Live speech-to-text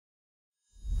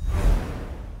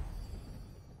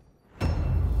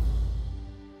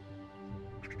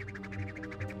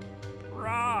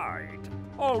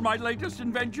All my latest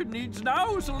invention needs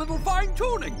now is a little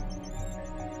fine-tuning.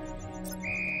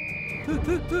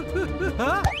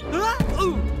 Huh? Huh?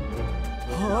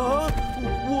 Huh?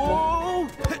 Whoa!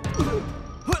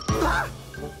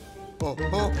 Oh,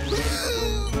 oh.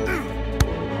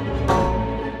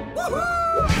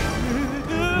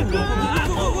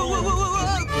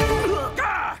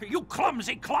 Ah, you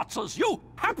clumsy klotzes! You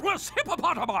hapless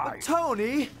hippopotami!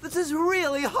 Tony, this is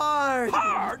really hard!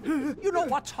 Hard? You know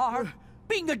what's hard?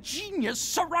 Being a genius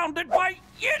surrounded by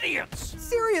idiots!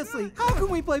 Seriously, how can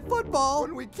we play football?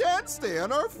 When we can't stay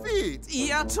on our feet.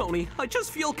 Yeah, Tony, I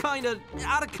just feel kinda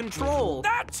out of control.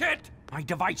 That's it! My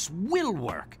device will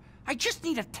work. I just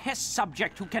need a test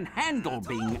subject who can handle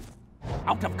being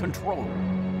out of control.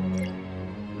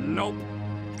 Nope.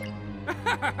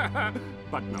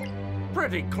 But no.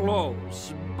 Pretty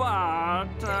close. But,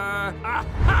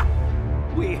 aha!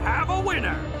 We have a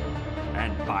winner!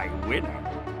 And by winner,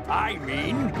 I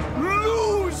mean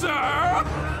loser!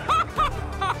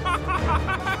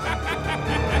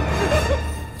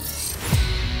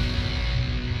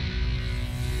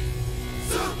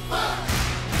 Supa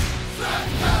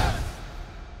Strikas!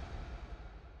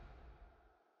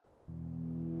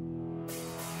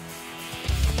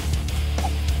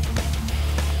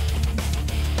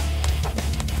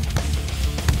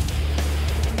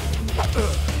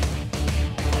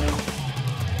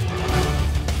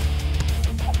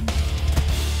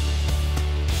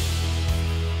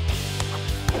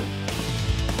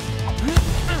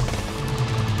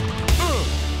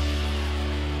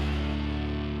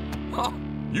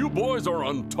 You boys are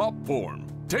on top form.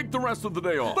 Take the rest of the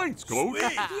day off. Thanks, Coach.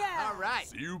 Yeah. All right.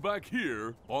 See you back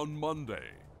here on Monday.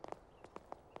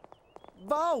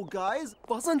 Wow, guys,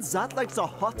 wasn't that like the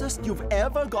hottest you've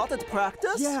ever got at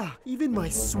practice? Yeah, even my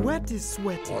sweat is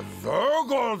sweaty. It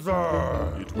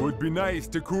would be nice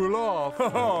to cool off.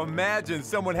 Oh, imagine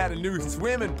someone had a new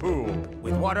swimming pool.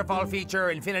 With waterfall feature,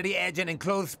 infinity edge, and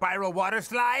enclosed spiral water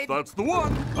slide? That's the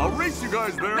one. I'll race you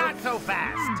guys there. Not so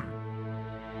fast.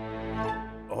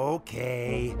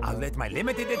 Okay, I'll let my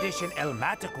limited edition El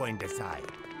Matacoin decide.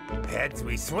 Heads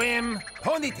we swim,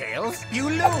 ponytails you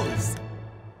lose.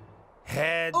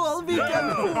 Heads. All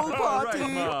weekend pool party.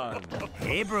 Right, man.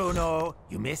 Hey Bruno,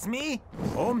 you miss me?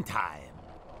 Home time.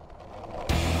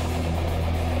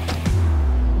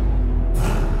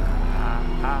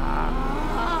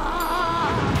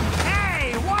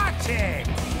 Hey, watch it!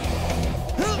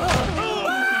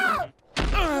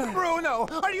 Bruno,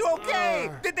 are you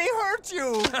okay? Did they hurt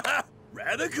you?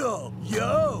 Radical!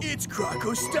 Yo, it's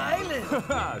Croco styling!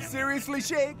 Seriously,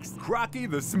 Shakes? Crocky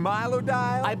the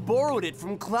Smile-O-Dial? I borrowed it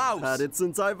from Klaus. Had it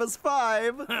since I was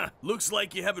 5. Looks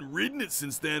like you haven't ridden it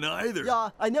since then either. Yeah,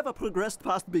 I never progressed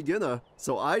past beginner,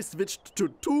 so I switched to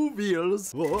 2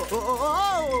 wheels.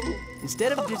 Whoa.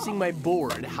 Instead of dissing my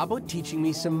board, how about teaching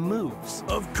me some moves?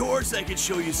 Of course I can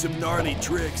show you some gnarly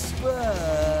tricks.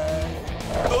 But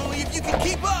only if you can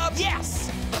keep up!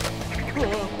 Yes!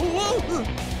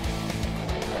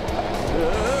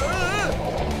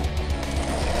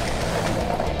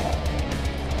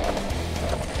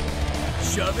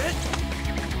 Shove it.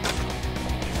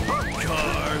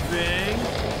 Carving.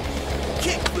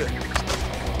 Kickflip.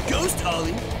 Ghost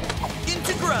ollie.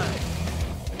 Into grind.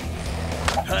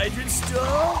 Hydrant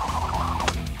stall.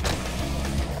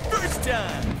 First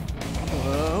time.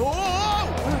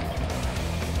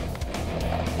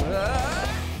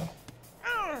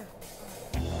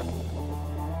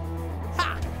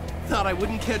 Thought I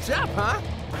wouldn't catch up, huh?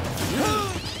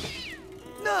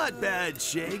 Not bad,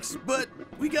 Shakes, but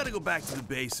we gotta go back to the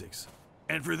basics.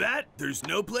 And for that, there's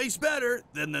no place better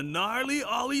than the Gnarly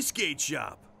Ollie Skate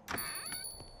Shop.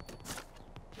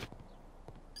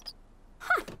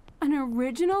 An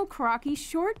original Crocky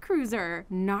short cruiser.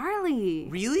 Gnarly.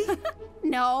 Really?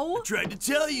 No. Tried to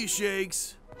tell you,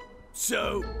 Shakes.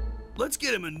 So, let's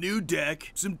get him a new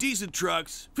deck, some decent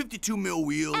trucks, 52 mil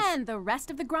wheels. And the rest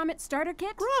of the Grommet starter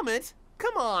kit? Grommet?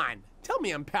 Come on. Tell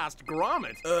me I'm past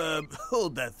Grommet.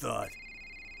 Hold that thought.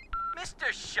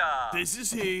 Mr. Shaw. This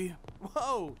is he.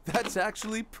 Whoa, that's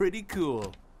actually pretty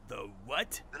cool. The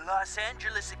what? The Los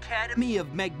Angeles Academy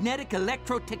of Magnetic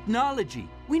Electrotechnology.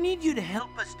 We need you to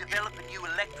help us develop a new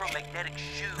electromagnetic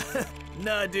shoe.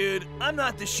 Nah, dude, I'm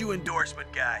not the shoe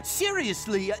endorsement guy.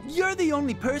 Seriously, you're the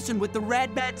only person with the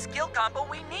rad bad skill combo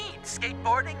we need.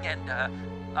 Skateboarding and,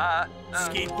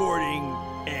 Skateboarding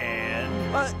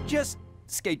and... just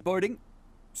skateboarding.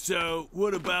 So,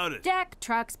 what about it? Deck,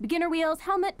 trucks, beginner wheels,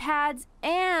 helmet pads,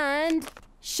 and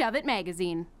Shove It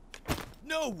magazine.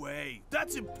 No way!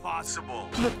 That's impossible!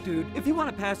 Look, dude, if you want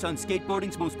to pass on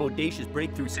skateboarding's most bodacious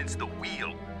breakthrough since the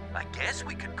wheel, I guess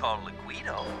we could call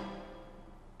Liquido.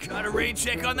 Got a rain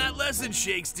check on that lesson,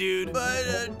 Shakes, dude.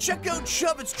 But check out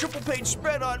Shove It's triple-page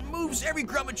spread on moves every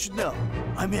grommet should know.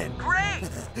 I'm in. Great!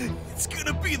 It's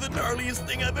gonna be the gnarliest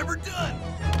thing I've ever done.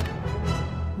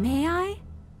 May I?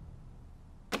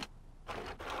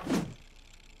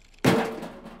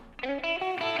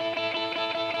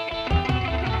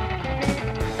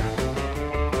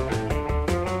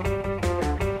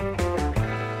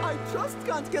 I just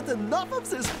can't get enough of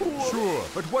this pool. Sure,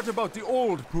 but what about the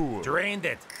old pool? Drained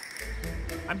it.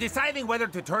 I'm deciding whether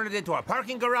to turn it into a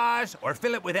parking garage or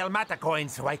fill it with Elmata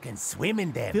coins so I can swim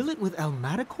in them. Fill it with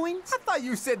Elmata coins? I thought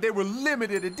you said they were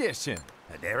limited edition.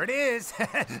 There it is.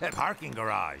 A parking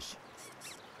garage.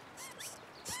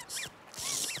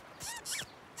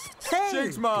 Hey!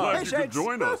 Shakes, Mom. Glad Hey, you Shakes. could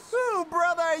join us. Ooh,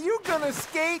 brother, are you gonna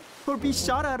skate? Or be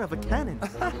shot out of a cannon?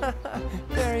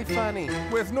 Very funny.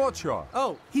 Where's North Shore?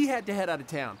 Oh, he had to head out of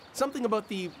town. Something about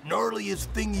the gnarliest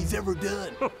thing he's ever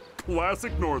done.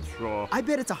 Classic North Shore. I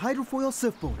bet it's a hydrofoil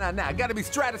surfboard. Nah, gotta be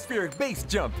stratospheric base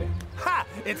jumping. Ha!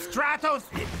 It's Stratos.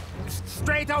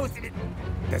 Stratos.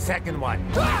 The second one.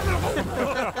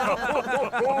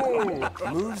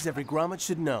 moves every grommet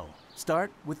should know.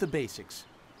 Start with the basics.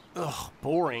 Ugh,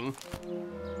 boring.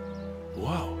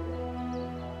 Wow.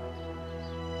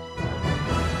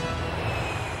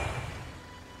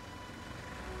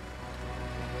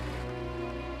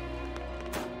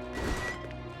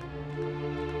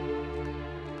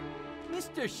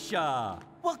 Mr. Shaw,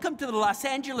 welcome to the Los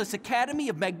Angeles Academy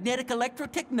of Magnetic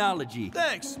Electrotechnology.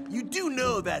 Thanks. You do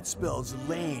know that spells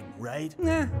lame, right?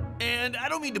 Nah. And I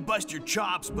don't mean to bust your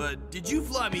chops, but did you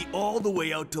fly me all the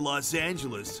way out to Los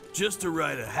Angeles just to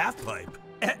ride a half pipe?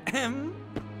 Ahem.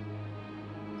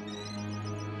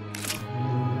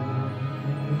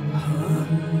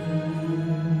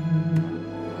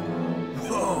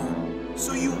 Whoa!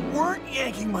 So you weren't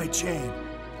yanking my chain.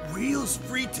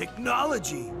 Wheels-free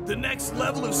technology. The next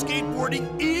level of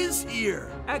skateboarding is here.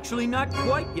 Actually, not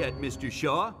quite yet, Mr.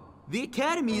 Shaw. The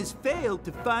Academy has failed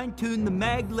to fine-tune the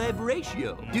mag-lev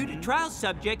ratio due to trial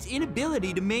subjects'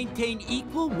 inability to maintain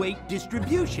equal weight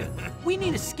distribution. We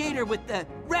need a skater with the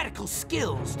radical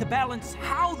skills to balance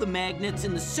how the magnets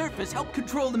in the surface help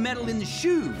control the metal in the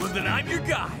shoes. Well, then I'm your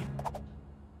guy.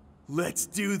 Let's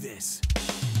do this.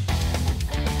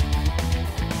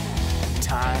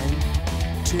 Time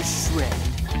to shred.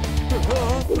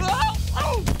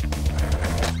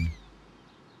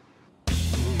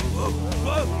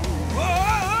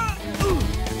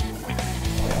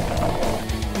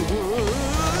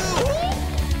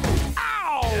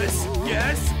 Yes,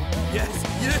 yes, yes,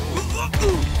 yes.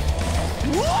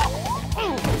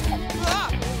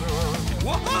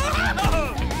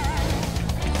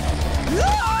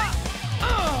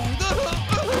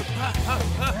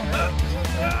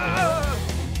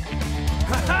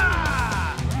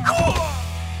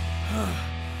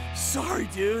 Sorry,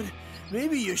 dude.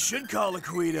 Maybe you should call a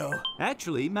Guido.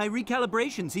 Actually, my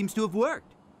recalibration seems to have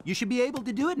worked. You should be able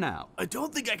to do it now. I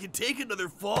don't think I can take another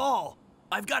fall.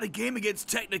 I've got a game against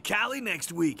Technicali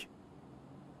next week.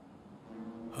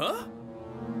 Huh?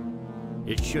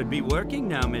 It should be working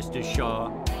now, Mr. Shaw.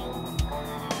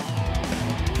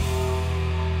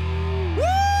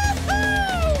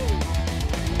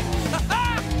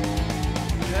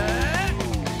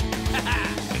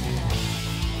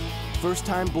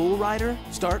 First-time bull rider,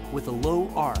 start with a low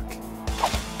arc.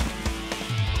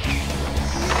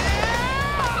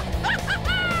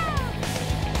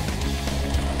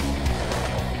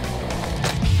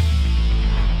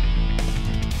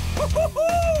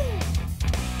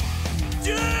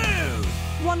 Dude!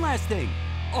 One last thing.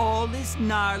 All this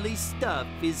gnarly stuff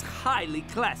is highly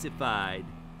classified.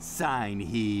 Sign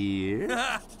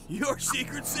here. Your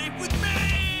secret's safe with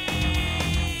me!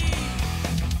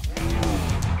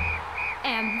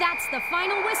 And that's the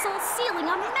final whistle, sealing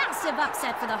a massive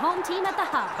upset for the home team at the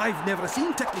Hub. I've never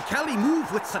seen Technicali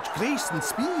move with such grace and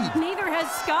speed. Neither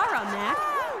has Scar on that.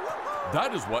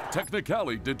 That is what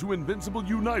Technicali did to Invincible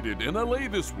United in LA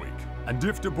this week. And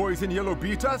if the boys in yellow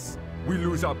beat us, we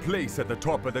lose our place at the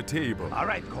top of the table. All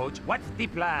right, coach, what's the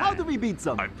plan? How do we beat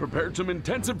them? I've prepared some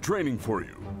intensive training for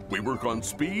you. We work on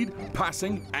speed,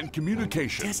 passing, and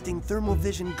communication. Testing thermal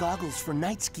vision goggles for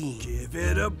night skiing. Give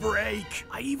it a break.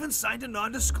 I even signed a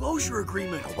non-disclosure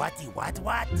agreement. What?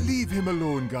 Leave him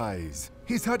alone, guys.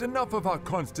 He's had enough of our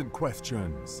constant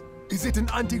questions. Is it an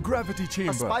anti-gravity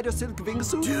chamber? A spider silk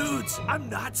wingsuit? Dudes, I'm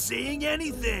not saying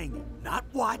anything. Not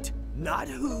what, not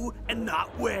who, and not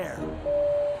where.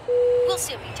 We'll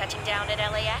soon be touching down at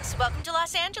LAX. Welcome to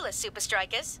Los Angeles, Supa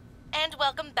Strikas. And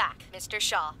welcome back, Mr.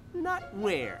 Shaw. Not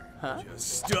where, huh?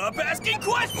 Just stop asking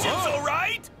questions, all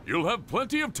right? You'll have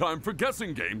plenty of time for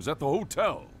guessing games at the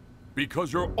hotel.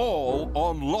 Because you're all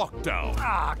on lockdown.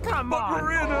 Ah, come on. But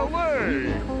we're in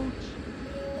LA.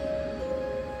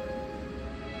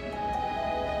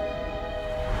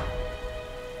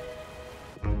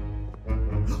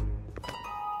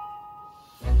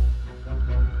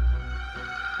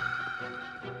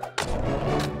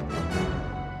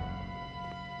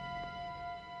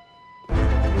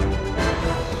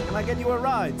 Can I get you a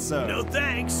ride, sir? No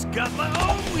thanks. Got my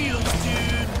own wheels,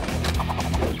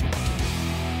 dude.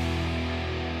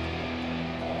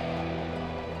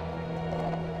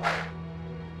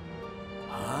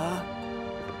 Huh?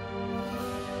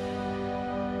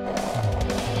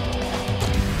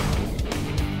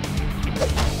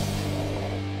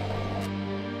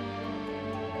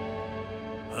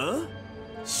 Huh?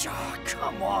 Shaw,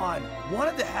 come on.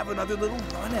 Wanted to have another little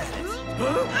run at it.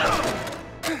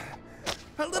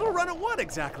 A little run at what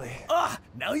exactly?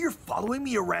 Now you're following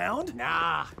me around?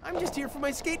 Nah, I'm just here for my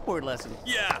skateboard lesson.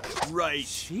 Yeah, right.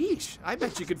 Sheesh, I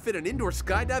bet you could fit an indoor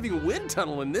skydiving wind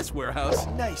tunnel in this warehouse.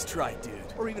 Nice try, dude.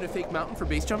 Or even a fake mountain for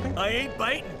base jumping. I ain't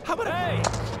biting. How about Hey,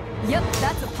 Yep,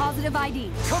 that's a positive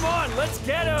ID. come on, let's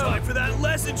get him. Time for that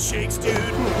lesson, Shakes, dude.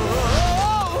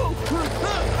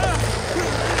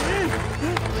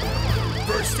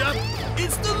 First up,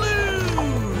 it's the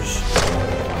luge.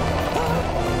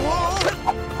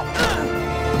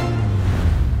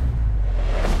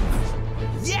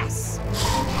 Yes!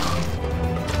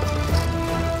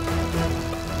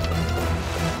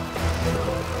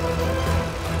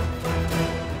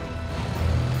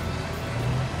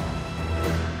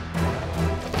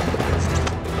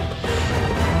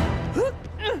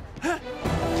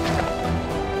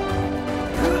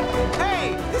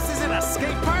 Hey, this isn't a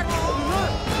skate park.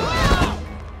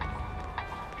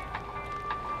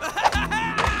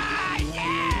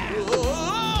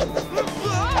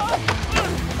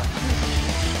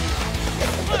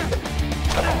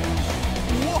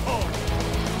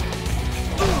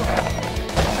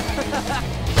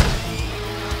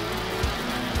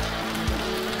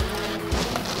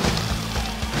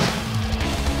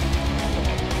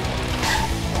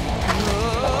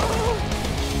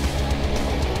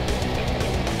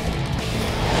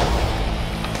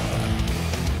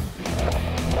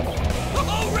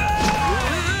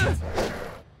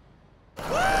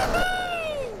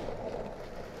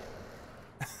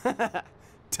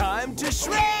 Time to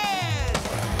shred!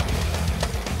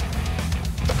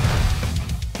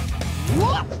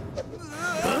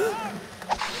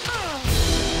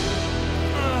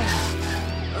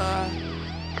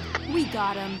 We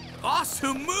got him.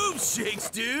 Awesome move, Shakes,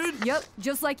 dude. Yep,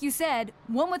 just like you said.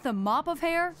 One with a mop of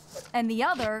hair, and the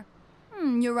other...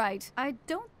 you're right. I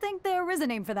don't think there is a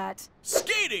name for that.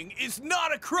 Skating is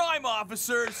not a crime,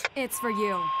 officers. It's for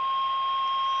you.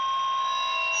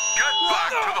 Get back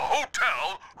to the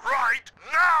hotel right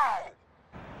now!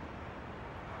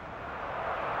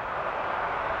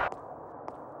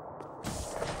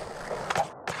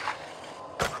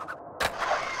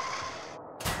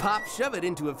 Pop shove it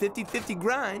into a 50-50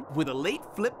 grind with a late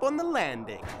flip on the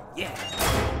landing. Yeah.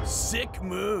 Sick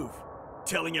move.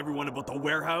 Telling everyone about the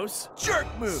warehouse? Jerk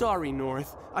move. Sorry,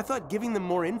 North. I thought giving them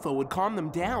more info would calm them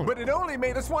down. But it only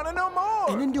made us want to know more.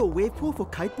 An indoor wave pool for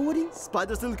kiteboarding?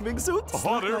 Spider silk wingsuit?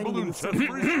 Hot air slacklining balloon in set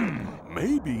free.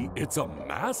 Maybe it's a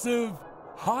massive,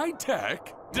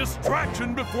 high-tech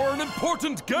distraction before an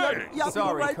important game. Yeah,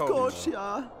 Sorry, right, Cody. coach,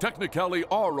 yeah. Technically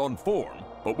are on form,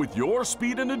 but with your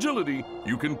speed and agility,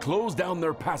 you can close down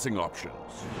their passing options.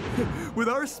 With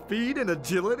our speed and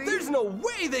agility? There's no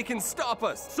way they can stop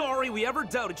us! Sorry we ever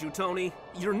doubted you, Tony.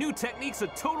 Your new technique's a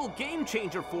total game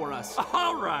changer for us.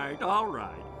 All right, all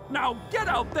right. Now get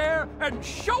out there and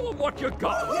show them what you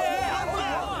got.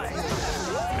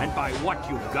 And by what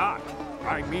you got,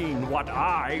 I mean what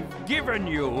I've given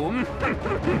you.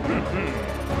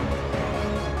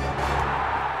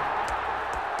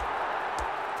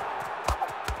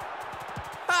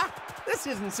 This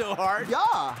isn't so hard. Yeah,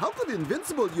 how could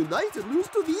Invincible unite and lose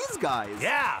to these guys?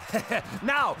 Yeah.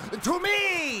 Now, to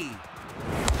me!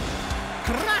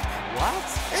 Crack!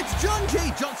 What? It's John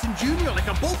J. Johnson Jr. like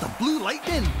a bolt of blue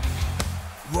lightning.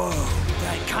 Whoa,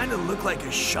 that kind of looked like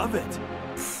a shove it.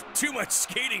 Pfft, too much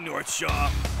skating, North Shaw.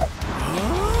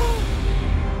 Huh?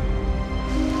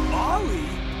 Ollie?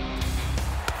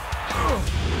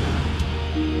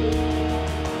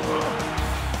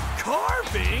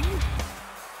 Carving?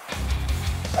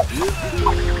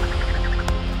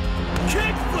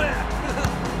 Kickflip!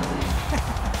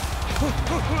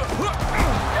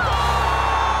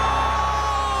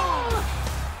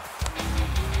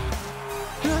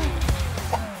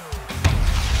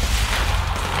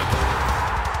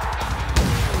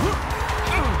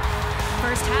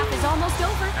 First half is almost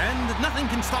over. effort, and nothing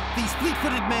can stop these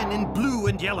fleet-footed men in blue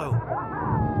and yellow.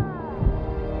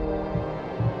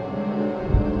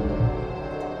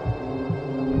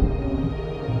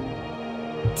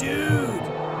 Dude,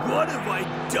 what have I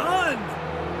done?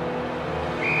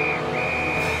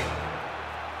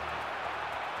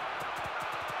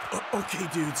 Okay,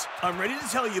 dudes, I'm ready to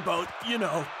tell you about, you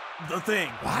know, the thing.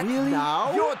 What? Really?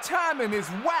 Now? Your timing is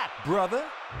whack, brother.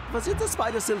 Was it the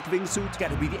spider silk wingsuit?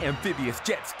 Gotta be the amphibious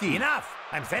jet ski. Enough!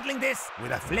 I'm settling this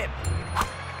with a flip.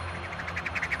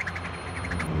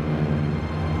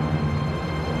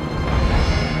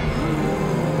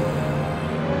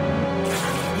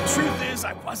 The truth is,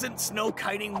 I wasn't snow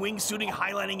kiting, wingsuiting,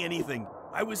 highlighting anything.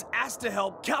 I was asked to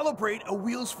help calibrate a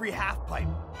wheels-free half-pipe.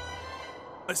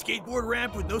 A skateboard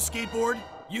ramp with no skateboard,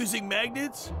 using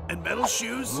magnets and metal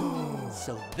shoes.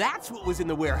 So that's what was in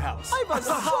the warehouse. I was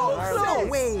so No close.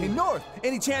 way. Hey, North,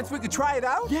 any chance we could try it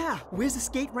out? Yeah, where's the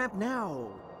skate ramp now?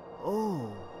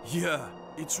 Oh. Yeah,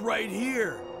 it's right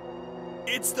here.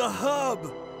 It's the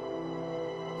hub.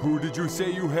 Who did you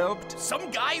say you helped? Some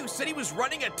guy who said he was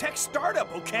running a tech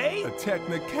startup, okay? A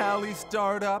technically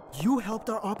startup? You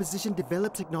helped our opposition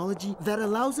develop technology that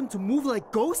allows them to move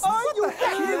like ghosts? Are you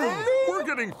kidding me? We're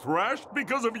getting thrashed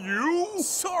because of you?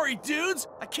 Sorry, dudes.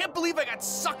 I can't believe I got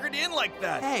suckered in like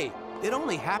that. Hey, it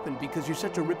only happened because you're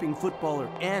such a ripping footballer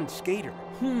and skater.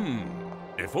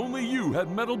 If only you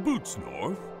had metal boots,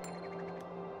 North.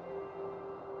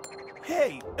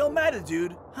 Hey, Ilmata,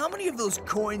 dude, how many of those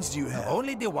coins do you have?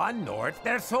 Only the one, North.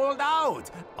 They're sold out.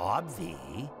 Obvi.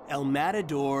 El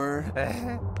Matador.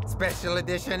 Special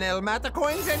edition El Mata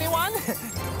coins, anyone?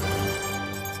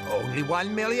 Only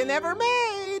 1 million ever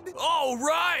made. Oh,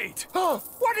 right! Oh,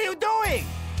 what are you doing?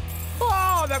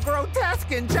 Oh, the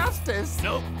grotesque injustice.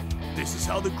 Nope. This is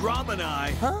how the Grom and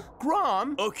I... Huh?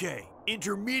 Grom? Okay,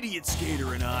 intermediate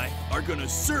skater and I are gonna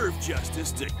serve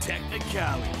justice to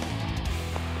Technicali.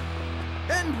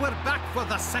 And we're back for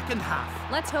the second half.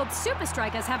 Let's hope Supa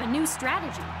Strikas have a new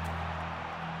strategy.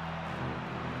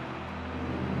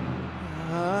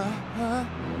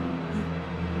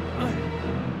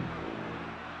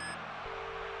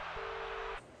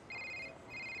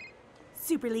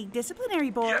 Super League Disciplinary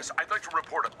Board. Yes, I'd like to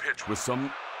report a pitch with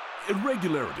some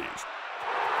irregularities.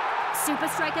 Supa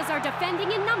Strikas are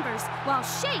defending in numbers, while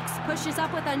Shakes pushes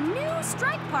up with a new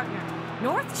strike partner.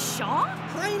 North Shaw?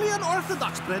 Highly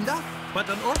unorthodox, Brenda. But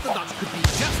unorthodox could be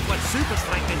just what Supa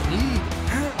Strikas need.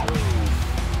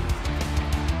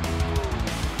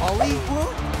 Ollie?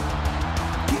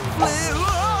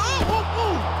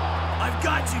 I've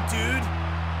got you, dude.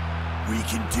 We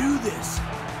can do this.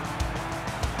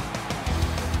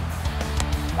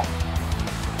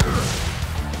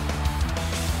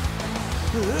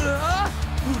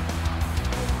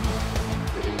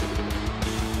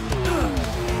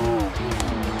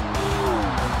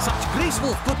 Such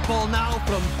graceful football now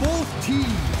from both teams.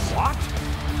 What?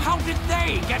 How did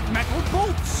they get metal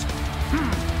boots?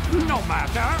 No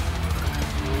matter.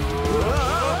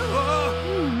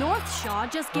 North Shaw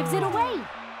just gives it away.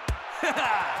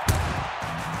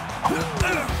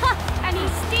 And he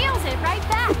steals it right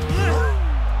back.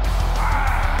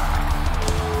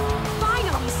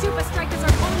 Finally, Supa Strikas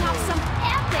are pulling off some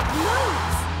epic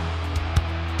moves.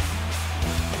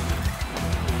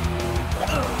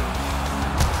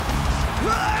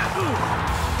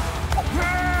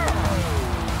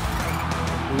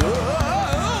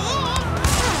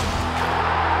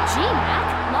 Gee, Mac,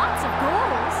 lots of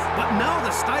goals. But now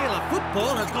the style of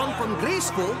football has gone from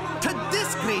graceful to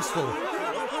disgraceful.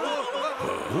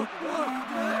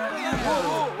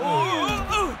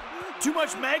 Too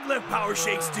much maglev power,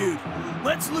 Shakes, dude.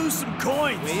 Let's lose some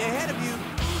coins. Way ahead of you.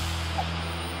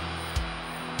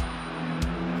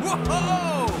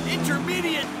 Whoa!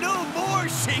 Intermediate, no more,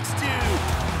 Shakes, dude.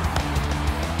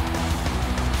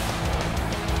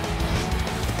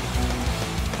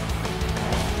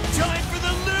 Time for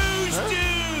the luge,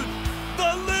 dude!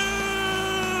 The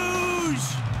luge!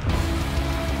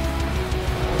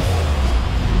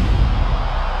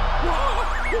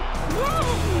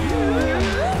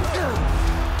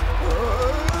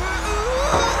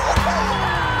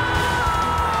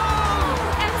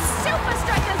 And Supa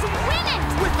Strikas win it!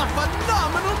 With a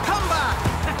phenomenal comeback!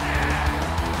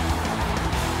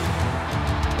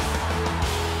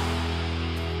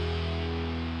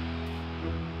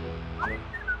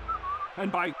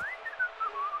 And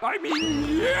I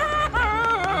mean,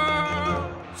 yeah!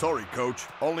 Sorry, Coach.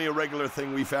 Only irregular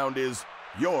thing we found is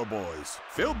your boys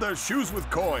filled their shoes with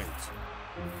coins.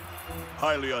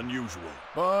 Highly unusual,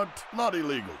 but not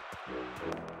illegal.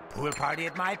 Pool party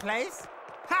at my place?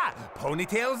 Ha!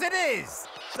 Ponytails it is!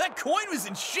 That coin was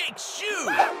in Shake's shoe!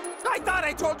 I thought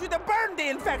I told you to burn the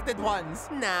infected ones!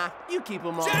 Nah, you keep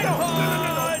them all.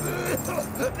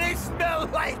 They smell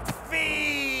like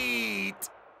feet!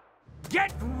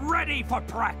 Get ready for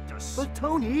practice! But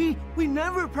Tony, we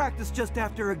never practice just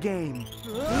after a game.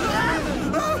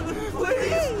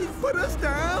 Please, put us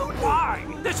down! Why?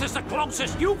 This is the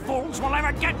closest you fools will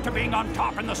ever get to being on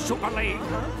top in the Super League.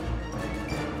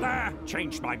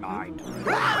 Changed my mind.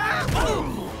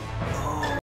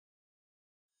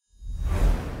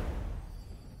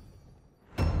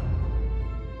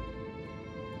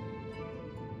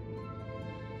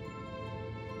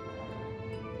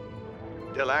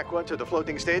 Delacqua to the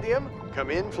floating stadium.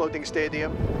 Come in, floating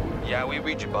stadium. Yeah, we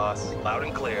read you, boss. Loud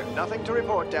and clear. Nothing to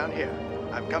report down here.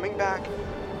 I'm coming back.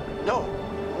 No,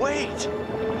 wait!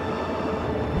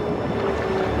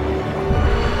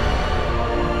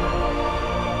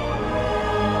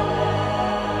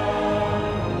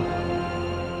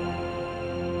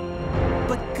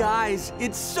 But guys,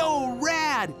 it's so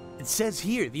rad! It says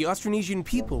here the Austronesian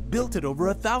people built it over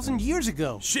 1,000 years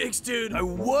ago. Shakes, dude, I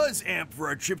was amped for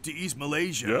our trip to East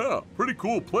Malaysia. Yeah, pretty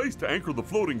cool place to anchor the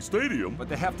floating stadium. But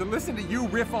they have to listen to you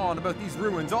riff on about these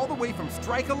ruins all the way from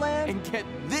Strikerland? And get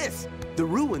this! The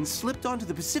ruins slipped onto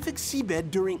the Pacific seabed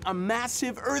during a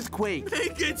massive earthquake.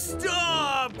 Make it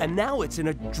stop! And now it's in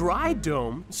a dry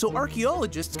dome, so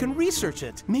archaeologists can research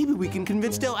it. Maybe we can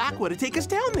convince Delacqua to take us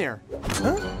down there.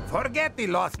 Huh? Forget the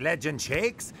lost legend,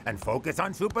 Shakes, and focus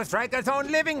on Supa Strikas' own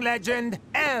living legend,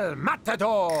 El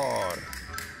Matador.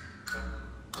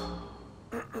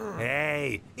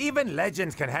 Hey, even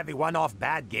legends can have a one-off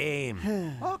bad game.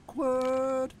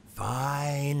 Awkward.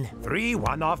 Fine. 3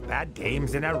 one-off bad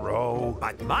games in a row.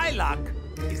 But my luck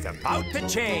is about to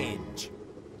change.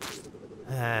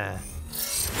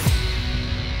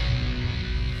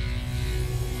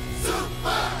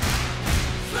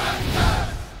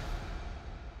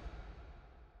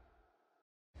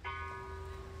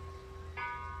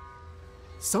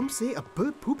 Some say a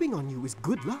bird pooping on you is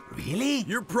good luck. Really?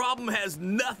 Your problem has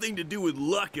nothing to do with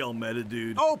luck, Elmeta,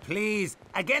 dude. Oh, please.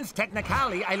 Against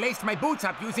Technicali, I laced my boots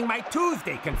up using my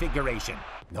Tuesday configuration.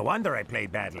 No wonder I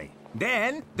played badly.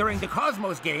 Then, during the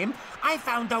Cosmos game, I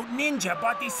found out Ninja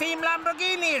bought the same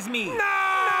Lamborghini as me.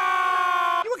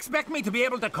 No! You expect me to be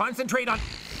able to concentrate on...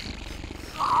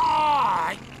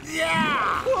 Oh,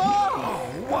 yeah! Whoa!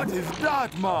 What is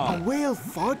that, Ma? A whale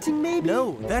farting, maybe?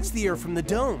 No, that's the air from the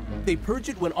dome. They purge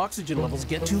it when oxygen levels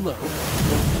get too low.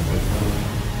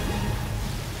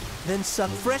 Then suck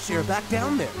fresh air back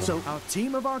down there. So our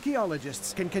team of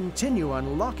archaeologists can continue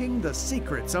unlocking the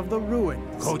secrets of the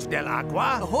ruins. Coach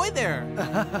Delacqua? Ahoy there!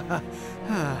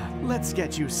 Let's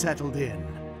get you settled in.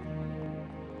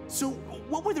 So,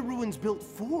 what were the ruins built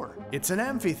for? It's an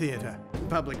amphitheater.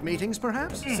 Public meetings,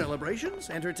 perhaps? Celebrations?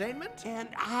 Entertainment? And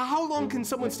how long can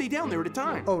someone stay down there at a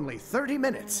time? Only 30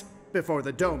 minutes before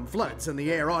the dome floods and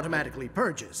the air automatically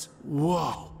purges.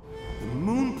 Whoa! The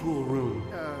moon pool room.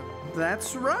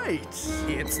 That's right.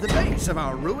 It's the base of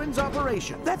our ruins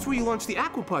operation. That's where you launch the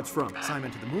aquapods from. Simon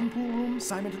to the moon pool room,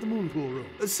 Simon to the moon pool room.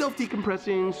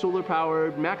 Self-decompressing,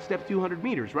 solar-powered, max depth 200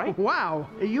 meters, right? Wow,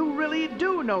 you really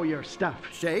do know your stuff,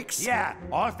 Shakes. Yeah,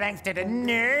 all thanks to the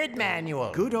nerd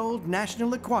manual. Good old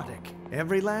National Aquatic.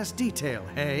 Every last detail,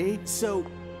 hey? So,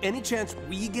 any chance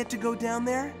we get to go down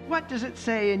there? What does it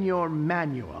say in your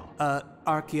manual?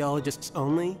 Archaeologists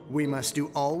only? We must do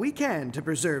all we can to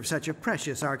preserve such a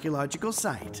precious archaeological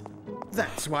site.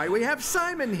 That's why we have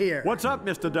Simon here. What's up,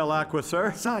 Mr. Delacqua,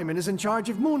 sir? Simon is in charge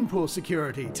of moonpool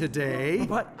security today.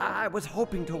 But I was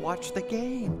hoping to watch the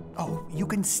game. Oh, you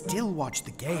can still watch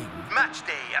the game. Match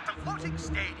day at the floating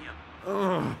stadium.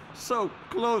 Oh, so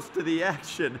close to the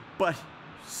action, but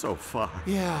so far.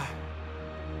 Yeah,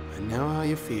 I know how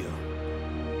you feel.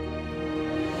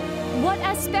 What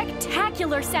a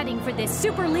spectacular setting for this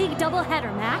Super League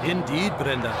doubleheader, Mac. Indeed,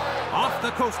 Brenda. Off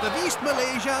the coast of East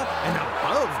Malaysia and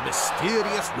above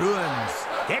mysterious ruins.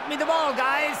 Get me the ball,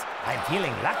 guys. I'm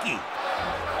feeling lucky.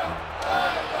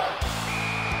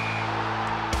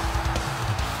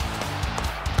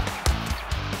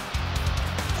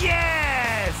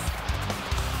 Yes!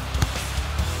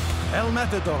 El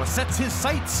Matador sets his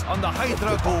sights on the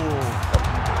Hydra goal.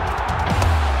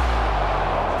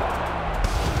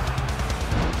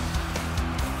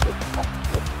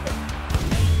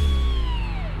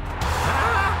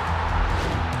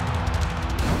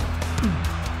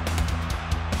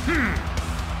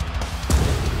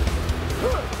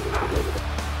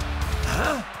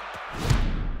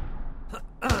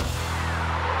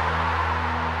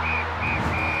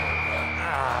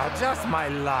 Just my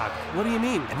luck. What do you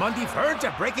mean? I'm on the verge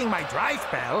of breaking my dry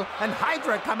spell, and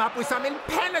Hydra come up with some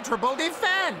impenetrable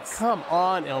defense. Come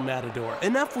on, El Matador.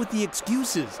 Enough with the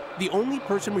excuses. The only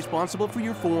person responsible for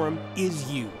your form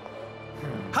is you.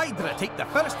 Hydra take the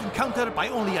first encounter by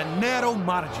only a narrow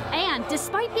margin. And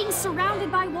despite being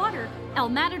surrounded by water, El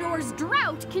Matador's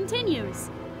drought continues.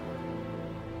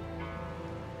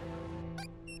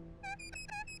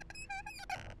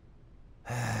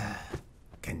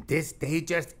 Can this day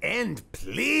just end,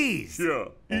 please? Yeah,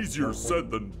 easier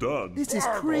said than done. This is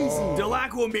crazy.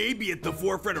 Delacqua may be at the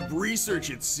forefront of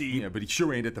research at sea. Yeah, but he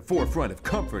sure ain't at the forefront of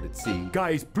comfort at sea.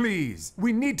 Guys, please.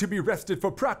 We need to be rested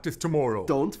for practice tomorrow.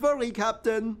 Don't worry,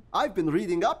 Captain. I've been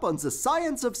reading up on the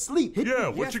science of sleep. Yeah,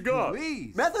 what you got?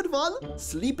 Please. Method 1,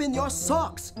 sleep in your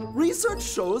socks. Research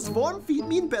shows warm feet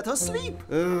mean better sleep.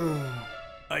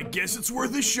 I guess it's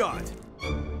worth a shot.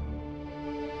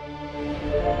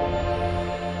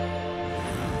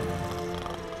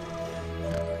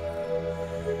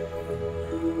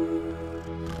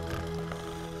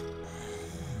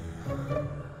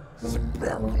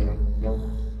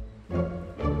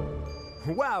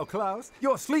 Wow, Klaus,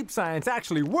 your sleep science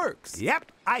actually works.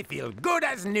 Yep, I feel good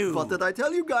as new. What did I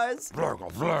tell you guys?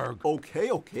 Vlurg.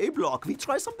 Okay, Block. We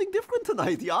try something different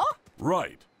tonight, yeah?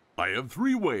 Right. I have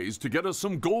 3 ways to get us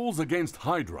some goals against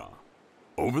Hydra.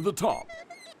 Over the top.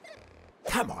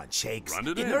 Come on, Shakes. Run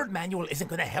it the in. nerd manual isn't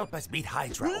going to help us beat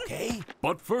Hydra, okay?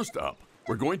 But first up,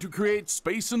 we're going to create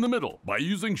space in the middle by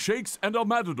using Shakes and El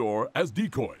Matador as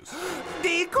decoys.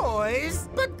 Decoys?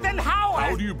 But then how?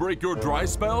 How do you break your dry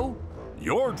spell?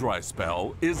 Your dry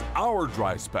spell is our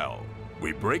dry spell.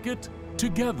 We break it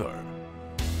together.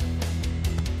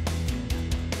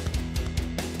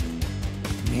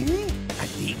 Me? A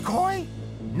decoy?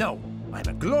 No, I'm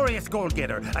a glorious goal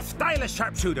getter, a stylish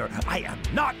sharpshooter. I am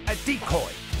not a decoy.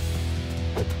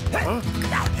 Huh?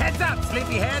 Heads up,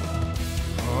 sleepyhead.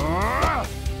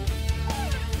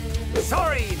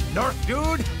 Sorry, North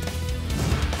dude.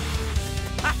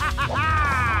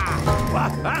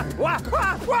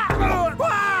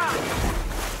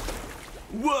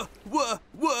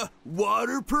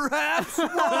 Water perhaps?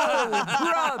 Whoa,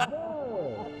 brother!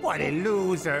 What a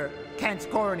loser. Can't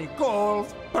score any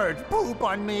goals. Birds poop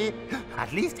on me.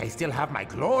 At least I still have my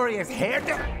glorious hair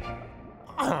to...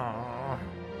 Huh?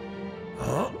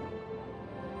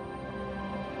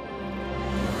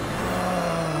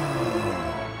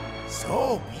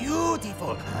 So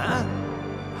beautiful, huh?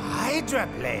 Hydra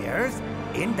players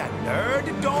in the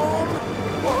Nerd Dome?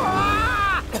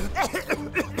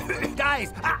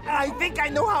 Guys, I think I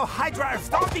know how Hydra are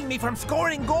stopping me from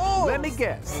scoring goals. Let me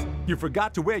guess. You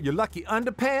forgot to wear your lucky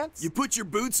underpants? You put your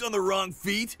boots on the wrong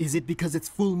feet? Is it because it's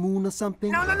full moon or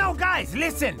something? No, guys,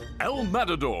 listen. El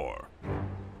Matador.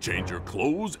 Change your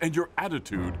clothes and your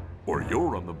attitude, or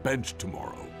you're on the bench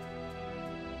tomorrow.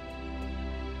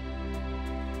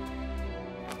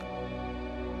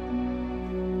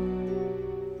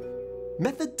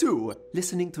 Method 2,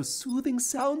 listening to soothing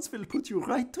sounds will put you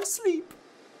right to sleep.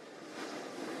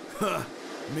 Huh.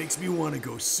 Makes me want to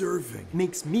go surfing.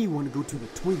 Makes me want to go to the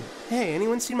Twin. Hey,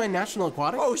 anyone seen my National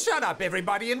Aquatic? Oh, shut up,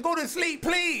 everybody, and go to sleep,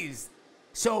 please.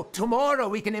 So tomorrow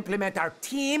we can implement our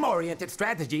team-oriented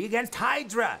strategy against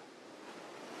Hydra.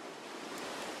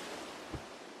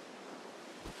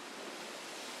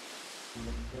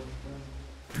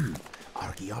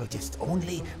 Archaeologist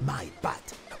only, my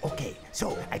butt. Okay,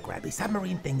 so I grab a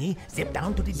submarine thingy, zip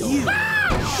down to the dome.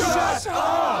 Shut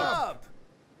up!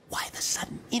 Why the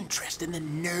sudden interest in the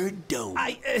Nerd Dome?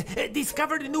 I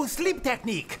discovered a new sleep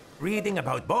technique. Reading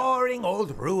about boring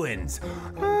old ruins.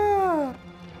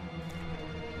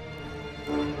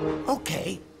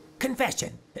 Okay,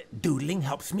 confession. Doodling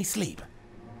helps me sleep.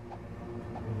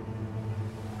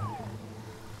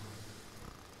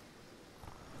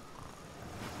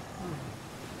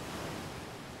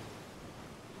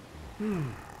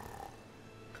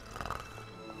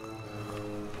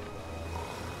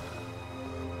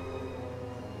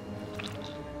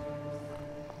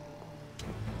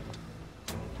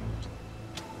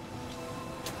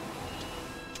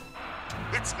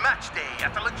 It's match day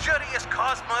at the luxurious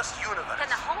Cosmos universe. Can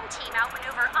the home team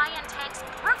outmaneuver Ion Tank's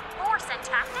brute force and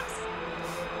tactics?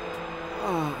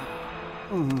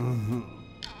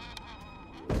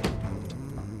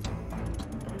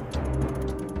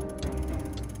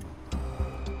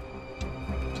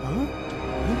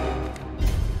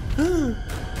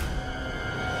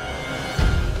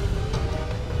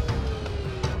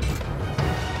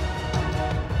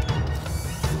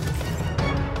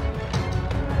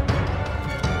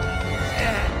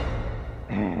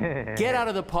 Get out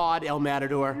of the pod, El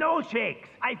Matador. No, Shakes.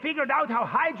 I figured out how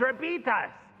Hydra beat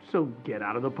us. So get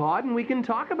out of the pod and we can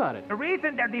talk about it. The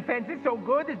reason their defense is so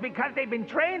good is because they've been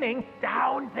training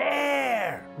down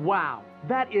there. Wow,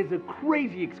 that is a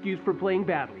crazy excuse for playing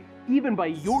badly, even by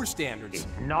your standards. It's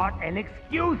not an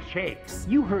excuse, Shakes.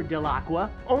 You heard Delacqua.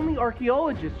 Only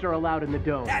archaeologists are allowed in the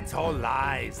dome. That's all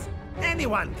lies.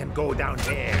 Anyone can go down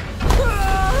there.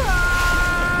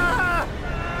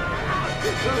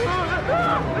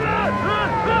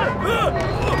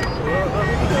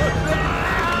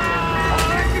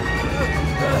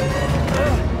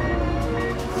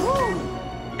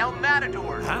 El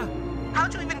Matador. Huh?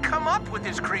 How'd you even come up with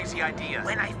this crazy idea?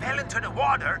 When I fell into the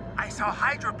water, I saw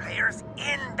Hydra players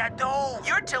in the dome.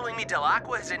 You're telling me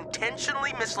Delacqua has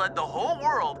intentionally misled the whole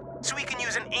world so he can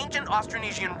use an ancient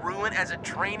Austronesian ruin as a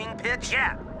training pitch?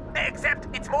 Yeah, except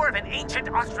it's more of an ancient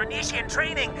Austronesian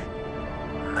training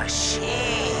machine.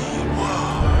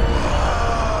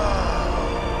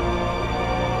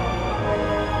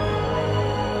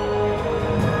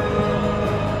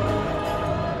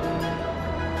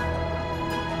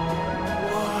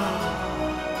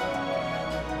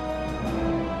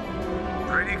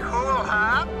 Pretty cool,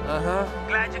 huh? Uh-huh.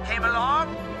 Glad you came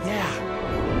along? Yeah.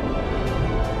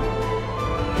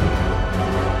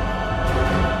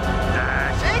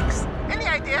 Shakes? Any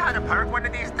idea how to park one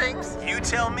of these things? You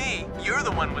tell me. You're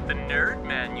the one with the nerd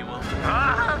manual.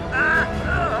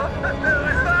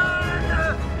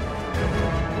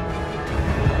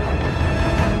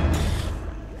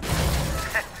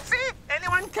 See?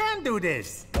 Anyone can do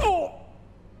this.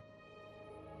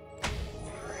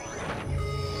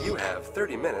 You have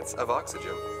 30 minutes of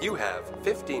oxygen. You have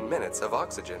 15 minutes of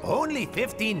oxygen. Only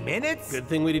 15 minutes? Good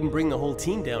thing we didn't bring the whole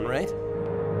team down, right?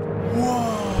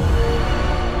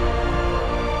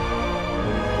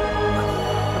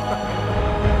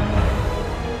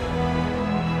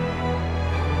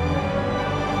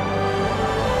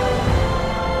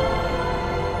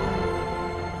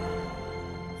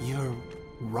 You're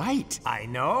right. I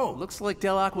know. Looks like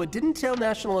Delacqua didn't tell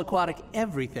National Aquatic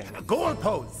everything.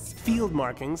 Goalposts. Field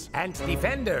markings. And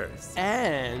defenders.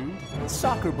 And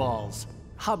soccer balls.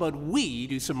 How about we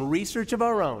do some research of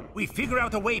our own? We figure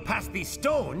out a way past these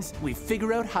stones. We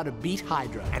figure out how to beat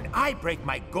Hydra. And I break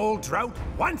my goal drought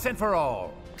once and for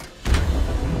all.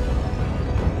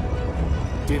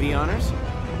 Do the honors?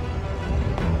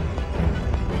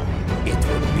 It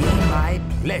will be my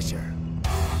pleasure.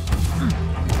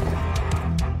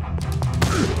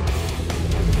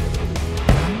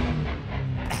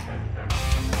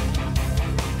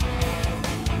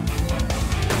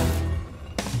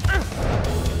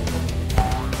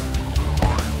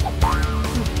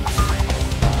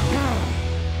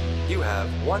 You have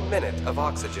 1 minute of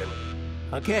oxygen.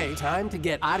 Okay, time to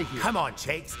get out of here. Come on,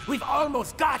 Shakes. We've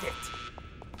almost got it.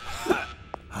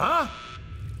 Huh?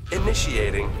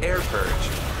 Initiating air purge.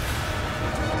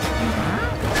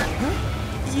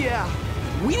 Yeah,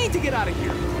 we need to get out of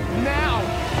here. Now!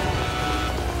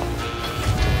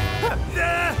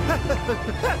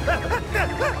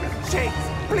 Shakes,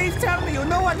 please tell me you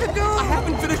know what to do! I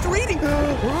haven't finished reading!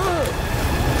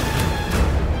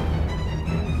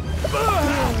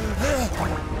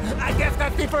 I guess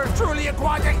that's the first truly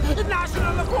aquatic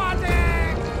National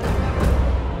Aquatic!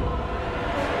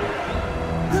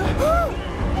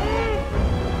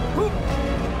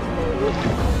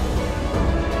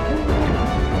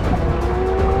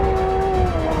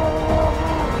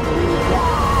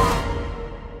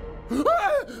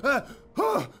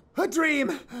 A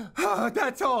dream!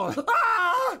 That's all!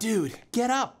 Dude,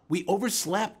 get up! We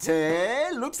overslept!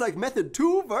 Hey, looks like Method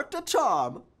 2 worked a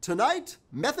charm. Tonight,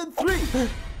 Method 3.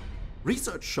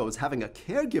 Research shows having a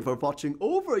caregiver watching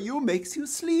over you makes you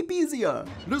sleep easier.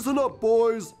 Listen up,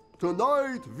 boys.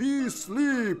 Tonight we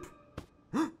sleep.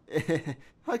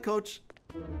 Hi, Coach.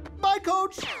 Bye,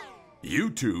 Coach. You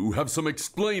two have some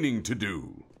explaining to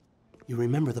do. You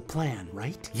remember the plan,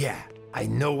 right? Yeah, I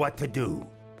know what to do.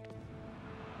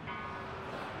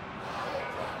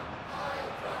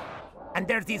 And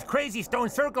there's these crazy stone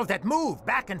circles that move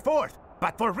back and forth.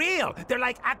 But for real, they're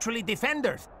like actually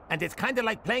defenders. And it's kind of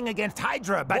like playing against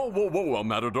Hydra, but... Whoa, El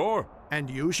Matador. And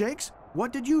you, Shakes?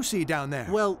 What did you see down there?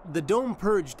 Well, the dome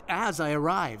purged as I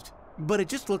arrived. But it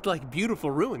just looked like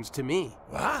beautiful ruins to me.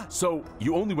 What? So,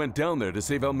 you only went down there to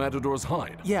save El Matador's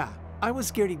hide? Yeah, I was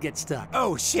scared he'd get stuck.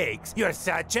 Oh, Shakes, you're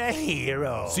such a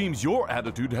hero. Seems your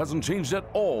attitude hasn't changed at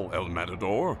all, El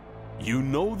Matador. You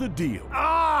know the deal.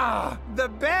 Ah, the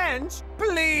bench?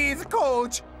 Please,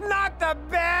 Coach, not the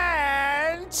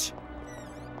bench!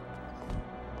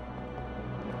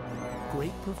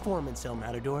 Great performance, El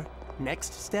Matador.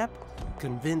 Next step,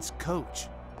 convince Coach.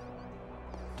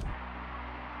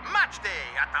 Match day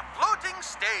at the floating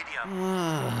stadium.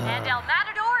 And El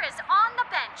Matador is on the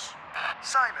bench.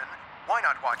 Simon, why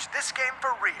not watch this game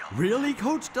for real? Really,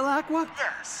 Coach Delacqua?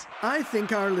 Yes. I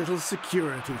think our little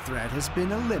security threat has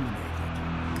been eliminated.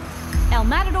 El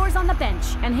Matador's on the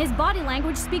bench, and his body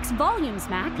language speaks volumes,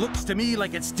 Mac. Looks to me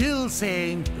like it's still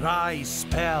saying dry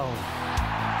spell.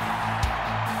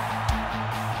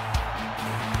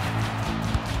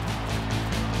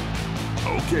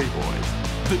 Okay, boys.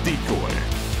 The decoy.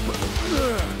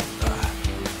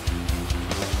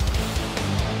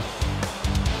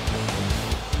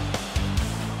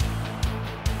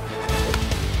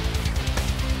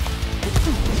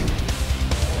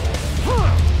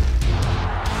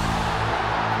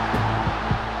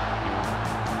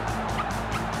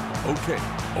 Okay,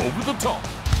 over the top.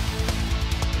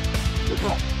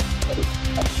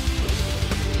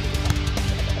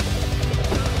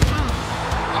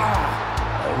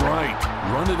 All right,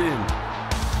 run it in.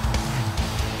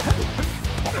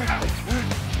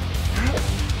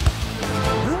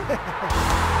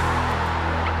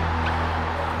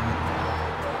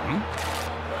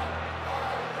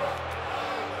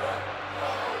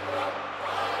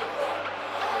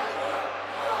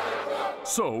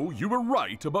 So, you were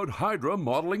right about Hydra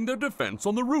modeling their defense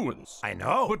on the ruins. I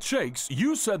know. But Shakes,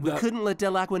 you said that... We couldn't let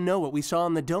Delacqua know what we saw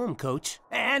in the dome, Coach.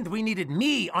 And we needed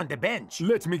me on the bench.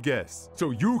 Let me guess.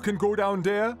 So you can go down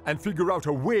there and figure out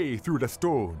a way through the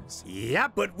stones.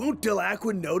 Yep. But won't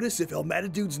Delacqua notice if El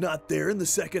Matadude's not there in the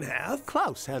second half?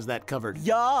 Klaus has that covered.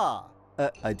 Yeah.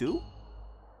 I do?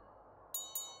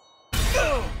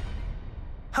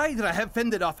 Hydra have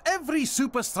fended off every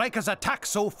Supa Strikas attack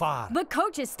so far. The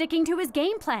coach is sticking to his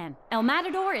game plan. El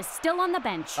Matador is still on the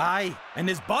bench. Aye, and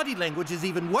his body language is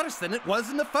even worse than it was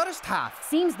in the first half.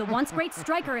 Seems the once great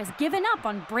striker has given up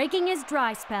on breaking his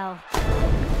dry spell.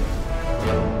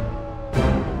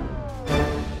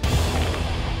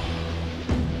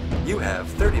 You have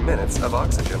 30 minutes of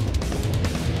oxygen.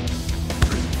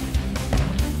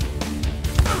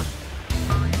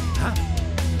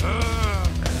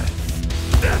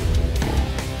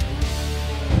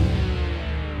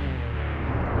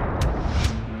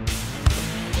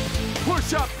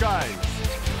 Push up, guys!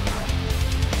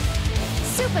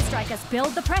 Supa Strikas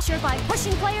build the pressure by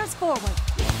pushing players forward.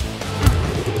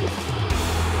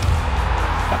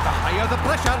 But the higher the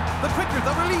pressure, the quicker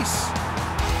the release.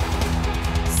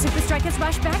 Supa Strikas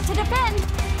rush back to defend.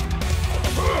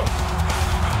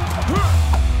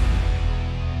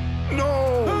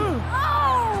 No!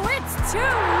 Oh, it's too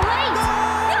late!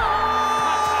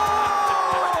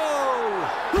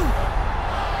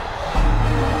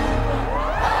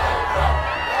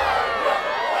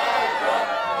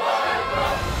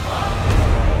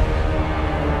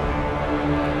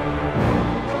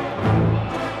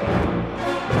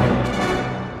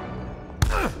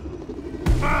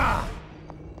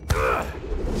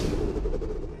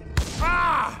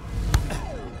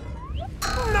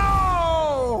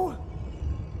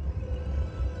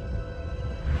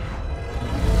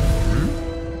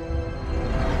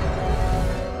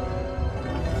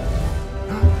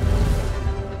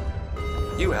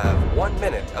 You have 1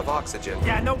 minute of oxygen.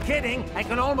 Yeah, no kidding. I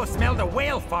can almost smell the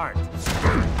whale fart.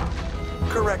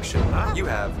 Correction. You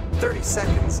have 30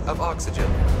 seconds of oxygen.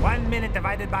 1 minute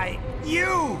divided by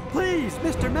you! Please,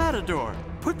 Mr. Matador,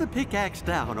 put the pickaxe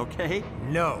down, okay?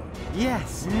 No.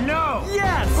 Yes. No!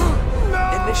 Yes!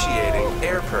 No! Initiating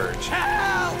air purge.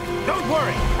 Help! Don't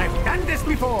worry, I've done this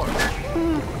before.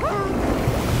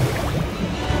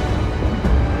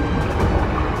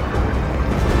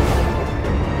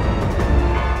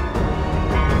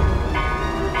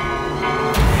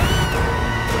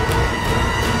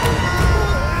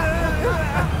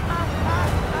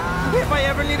 If I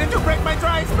ever needed to break my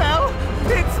dry spell,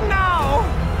 it's now!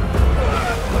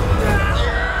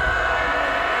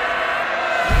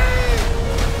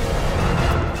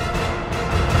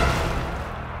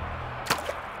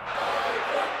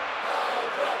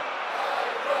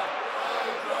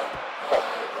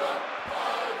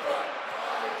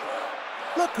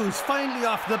 Look who's finally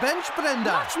off the bench,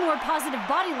 Brenda. Much more positive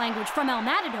body language from El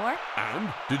Matador. And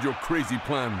did your crazy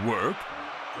plan work?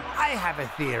 I have a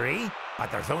theory, but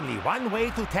there's only one way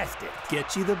to test it.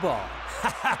 Get you the ball.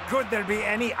 Could there be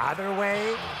any other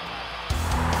way?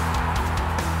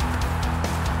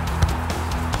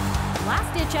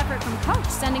 Last-ditch effort from Coach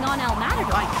sending on El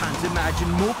Matador. I can't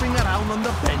imagine moping around on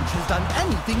the bench has done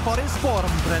anything for his form,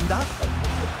 Brenda.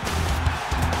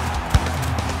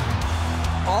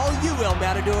 All you, El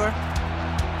Matador.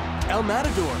 El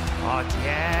Matador. Not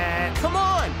yet. Come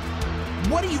on!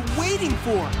 What are you waiting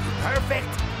for? Perfect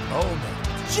moment.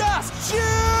 Just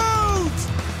shoot!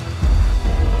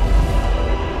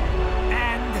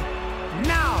 And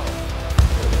now!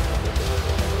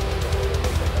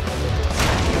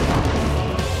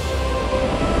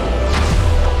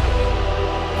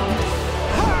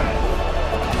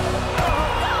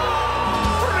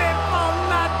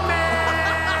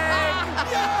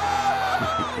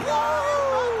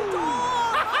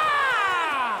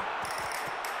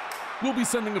 We'll be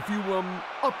sending a few,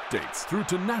 updates through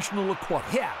to National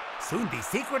Aquatic. Yeah, soon the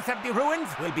secrets of the ruins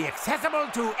will be accessible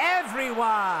to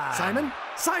everyone. Simon?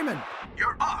 Simon!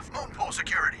 You're off Moonpool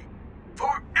security.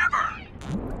 Forever!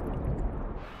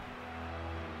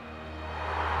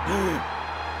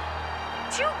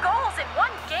 2 goals in 1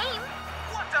 game?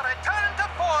 What a return to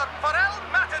form for El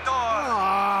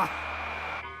Matador!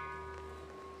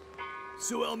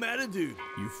 So, El Matador,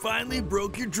 you finally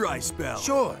broke your dry spell.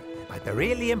 Sure, but the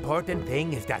really important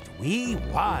thing is that we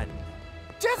won.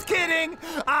 Just kidding!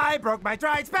 I broke my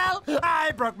dry spell!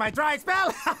 I broke my dry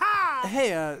spell!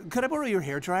 Hey, could I borrow your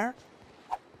hairdryer?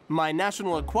 My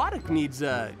National Aquatic needs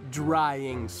a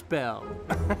drying spell.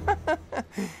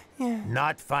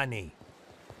 Not funny.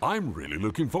 I'm really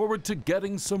looking forward to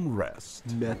getting some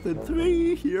rest. Method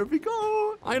 3, here we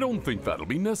go. I don't think that'll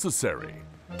be necessary.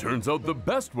 Turns out the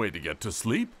best way to get to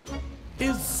sleep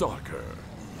is soccer.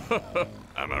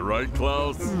 Am I right,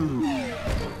 Klaus?